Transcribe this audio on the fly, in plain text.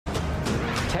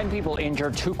10 people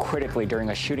injured, 2 critically during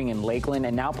a shooting in Lakeland,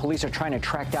 and now police are trying to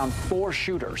track down 4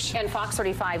 shooters. And Fox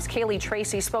 35's Kaylee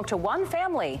Tracy spoke to one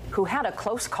family who had a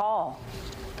close call.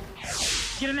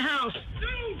 Get in the house.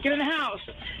 Get in the house.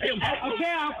 Okay,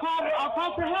 I'll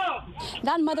call for help.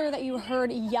 That mother that you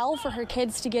heard yell for her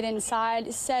kids to get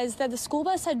inside says that the school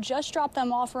bus had just dropped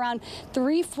them off around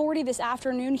 3:40 this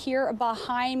afternoon here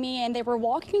behind me, and they were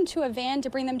walking to a van to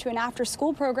bring them to an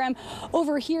after-school program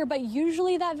over here. But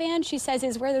usually that van, she says,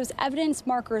 is where those evidence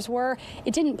markers were.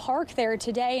 It didn't park there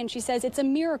today, and she says it's a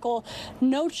miracle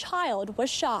no child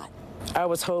was shot. I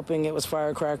was hoping it was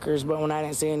firecrackers, but when I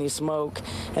didn't see any smoke,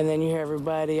 and then you hear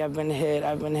everybody, I've been hit,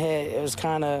 it was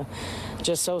kind of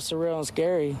just so surreal and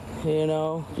scary, you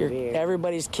know?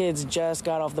 Everybody's kids just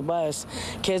got off the bus.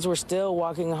 Kids were still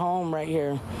walking home right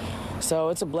here. So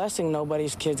it's a blessing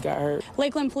nobody's kids got hurt.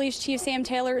 Lakeland Police Chief Sam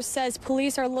Taylor says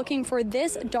police are looking for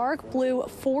this dark blue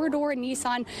 4-door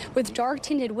Nissan with dark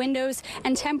tinted windows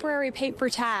and temporary paper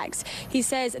tags. He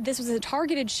says this was a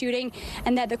targeted shooting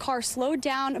and that the car slowed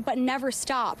down but never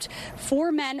stopped.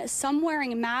 4 men, some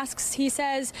wearing masks, he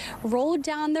says, rolled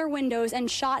down their windows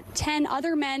and shot 10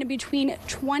 other men between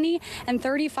 20 and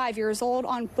 35 years old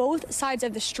on both sides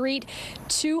of the street.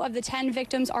 2 of the 10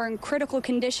 victims are in critical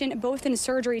condition, both in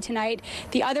surgery tonight.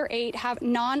 The other 8 have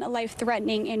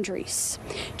non-life-threatening injuries.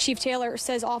 Chief Taylor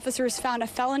says officers found a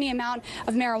felony amount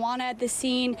of marijuana at the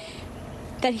scene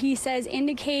that he says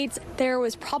indicates there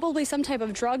was probably some type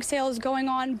of drug sales going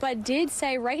on, but did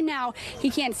say right now he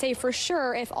can't say for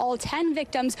sure if all 10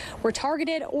 victims were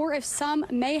targeted or if some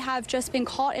may have just been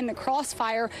caught in the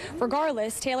crossfire.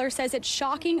 Regardless, Taylor says it's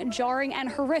shocking, jarring, and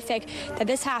horrific that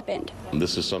this happened.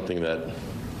 This is something that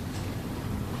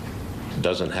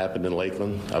doesn't happen in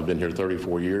Lakeland. I've been here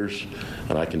 34 years,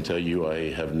 and I can tell you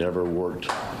I have never worked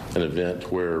an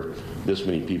event where this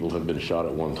many people have been shot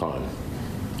at one time,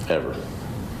 ever.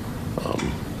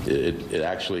 It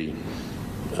actually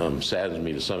saddens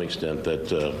me to some extent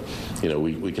that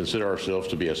we consider ourselves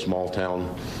to be a small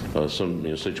town,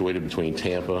 situated between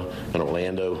Tampa and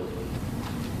Orlando,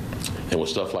 and when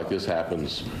stuff like this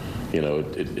happens,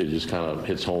 it just kind of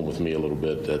hits home with me a little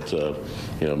bit that,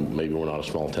 maybe we're not a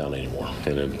small town anymore.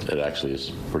 And it actually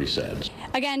is pretty sad.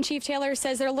 Again, Chief Taylor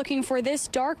says they're looking for this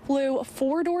dark blue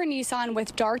 4-door Nissan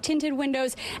with dark tinted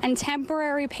windows and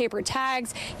temporary paper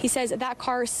tags. He says that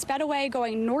car sped away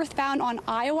going northbound on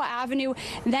Iowa Avenue,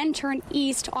 then turned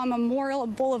east on Memorial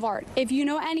Boulevard. If you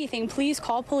know anything, please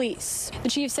call police. The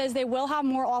chief says they will have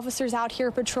more officers out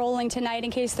here patrolling tonight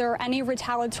in case there are any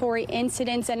retaliatory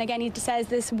incidents. And again, he says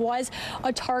this was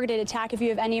a targeted attack. If you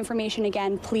have any information,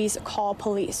 again, please call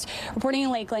police. Reporting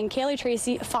in Lakeland, Kaylee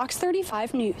Tracy, Fox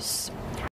 35 News.